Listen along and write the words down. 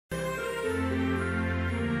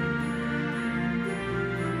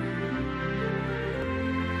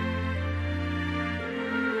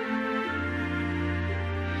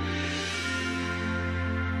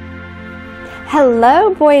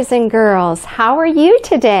Hello, boys and girls. How are you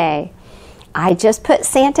today? I just put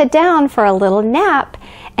Santa down for a little nap,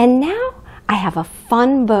 and now I have a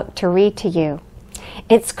fun book to read to you.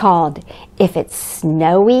 It's called If It's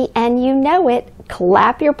Snowy and You Know It,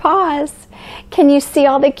 Clap Your Paws. Can you see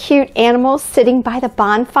all the cute animals sitting by the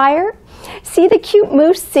bonfire? See the cute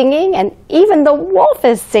moose singing, and even the wolf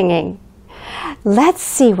is singing. Let's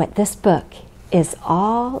see what this book is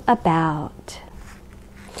all about.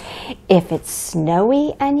 If it's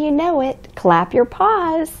snowy and you know it, clap your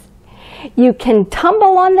paws. You can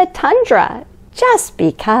tumble on the tundra just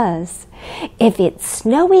because. If it's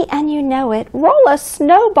snowy and you know it, roll a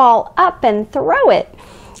snowball up and throw it.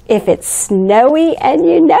 If it's snowy and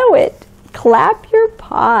you know it, clap your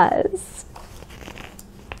paws.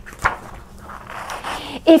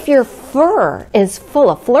 If your fur is full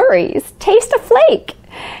of flurries, taste a flake.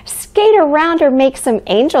 Skate around or make some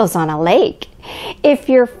angels on a lake. If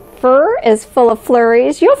your fur is full of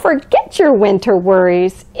flurries, you'll forget your winter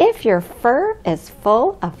worries. If your fur is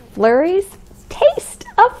full of flurries, taste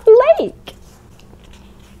a flake.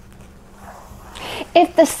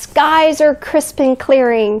 If the skies are crisp and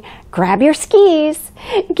clearing, grab your skis.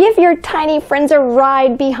 Give your tiny friends a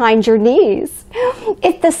ride behind your knees.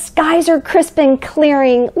 If the skies are crisp and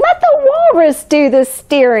clearing, let the walrus do the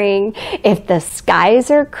steering. If the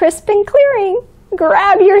skies are crisp and clearing,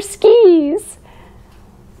 grab your skis.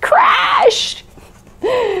 Crash!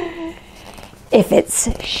 If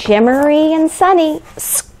it's shimmery and sunny,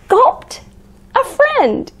 sculpt a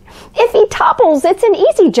friend. If he topples, it's an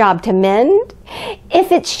easy job to mend.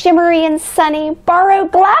 If it's shimmery and sunny, borrow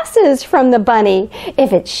glasses from the bunny.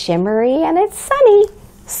 If it's shimmery and it's sunny,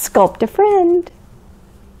 sculpt a friend.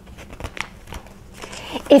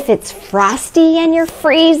 If it's frosty and you're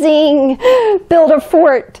freezing, build a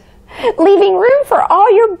fort, leaving room for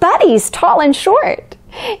all your buddies, tall and short.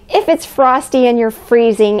 If it's frosty and you're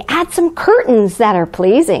freezing, add some curtains that are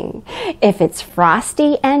pleasing. If it's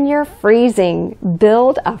frosty and you're freezing,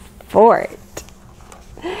 build a fort.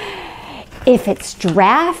 If it's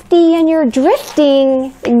drafty and you're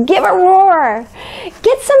drifting, give a roar.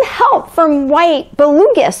 Get some help from white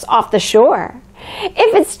belugas off the shore.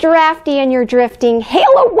 If it's drafty and you're drifting,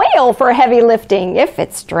 hail a whale for heavy lifting. If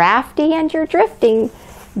it's drafty and you're drifting,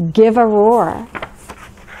 give a roar.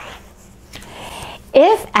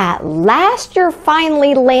 If at last you're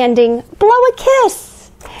finally landing, blow a kiss.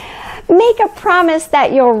 Make a promise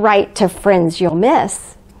that you'll write to friends you'll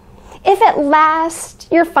miss. If at last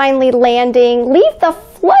you're finally landing, leave the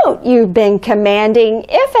float you've been commanding.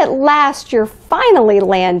 If at last you're finally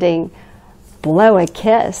landing, blow a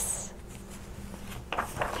kiss.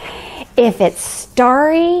 If it's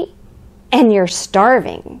starry and you're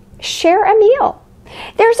starving, share a meal.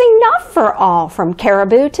 There's enough for all from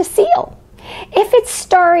caribou to seal. If it's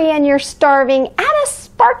starry and you're starving, add a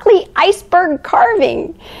sparkly iceberg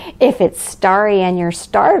carving. If it's starry and you're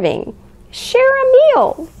starving, share a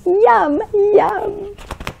meal. Yum, yum.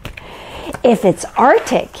 If it's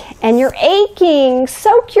Arctic and you're aching,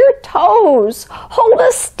 soak your toes. Hold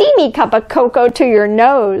a steamy cup of cocoa to your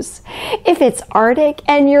nose. If it's Arctic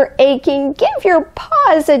and you're aching, give your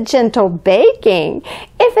paws a gentle baking.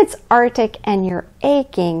 If it's Arctic and you're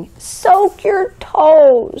aching, soak your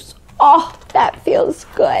toes. Oh, that feels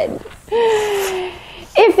good.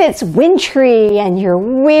 If it's wintry and you're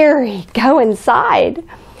weary, go inside.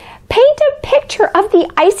 Paint a picture of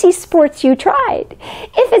the icy sports you tried.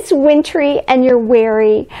 If it's wintry and you're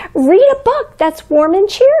weary, read a book that's warm and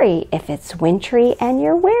cheery. If it's wintry and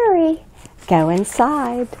you're weary, go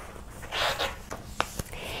inside.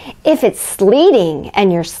 If it's sleeting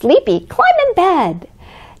and you're sleepy, climb in bed.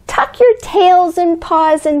 Tuck your tails and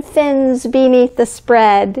paws and fins beneath the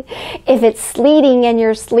spread. If it's sleeting and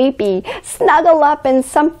you're sleepy, snuggle up in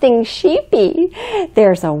something sheepy.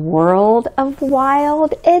 There's a world of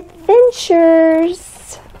wild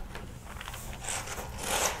adventures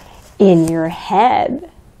in your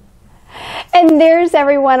head. And there's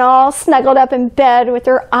everyone all snuggled up in bed with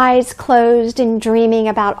their eyes closed and dreaming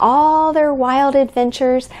about all their wild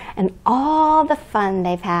adventures and all the fun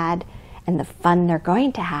they've had and the fun they're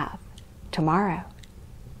going to have tomorrow.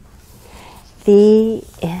 The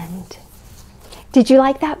end. Did you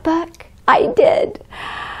like that book? I did.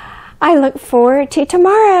 I look forward to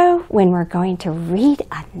tomorrow when we're going to read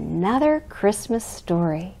another Christmas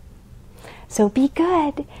story. So be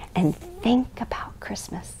good and think about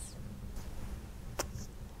Christmas.